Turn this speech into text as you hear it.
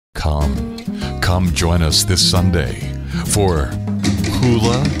Come join us this Sunday for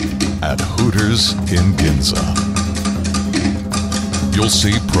Hula at Hooters in Ginza. You'll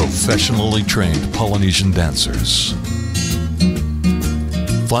see professionally trained Polynesian dancers.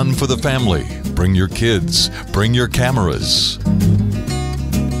 Fun for the family. Bring your kids. Bring your cameras.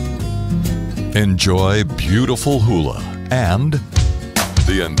 Enjoy beautiful hula and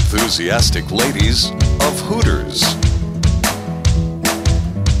the enthusiastic ladies of Hooters.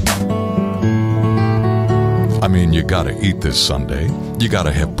 I mean, you gotta eat this Sunday. You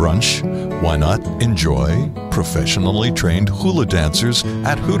gotta have brunch. Why not enjoy professionally trained hula dancers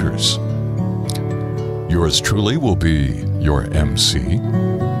at Hooters? Yours truly will be your MC.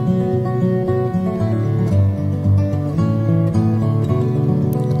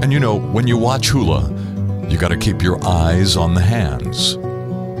 And you know, when you watch hula, you gotta keep your eyes on the hands.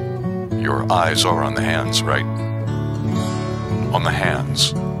 Your eyes are on the hands, right? On the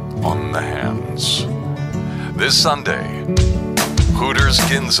hands. On the hands. This Sunday, Hooters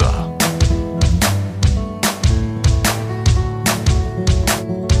Ginza.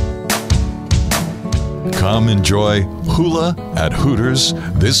 Come enjoy Hula at Hooters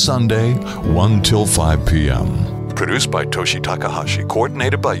this Sunday, 1 till 5 p.m. Produced by Toshi Takahashi,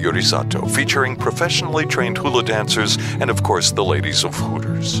 coordinated by Yuri Sato, featuring professionally trained hula dancers and, of course, the ladies of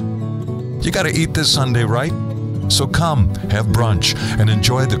Hooters. You gotta eat this Sunday, right? So come, have brunch, and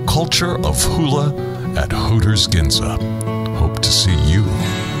enjoy the culture of hula at Hooters Ginza. Hope to see you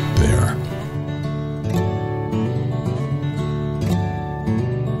there.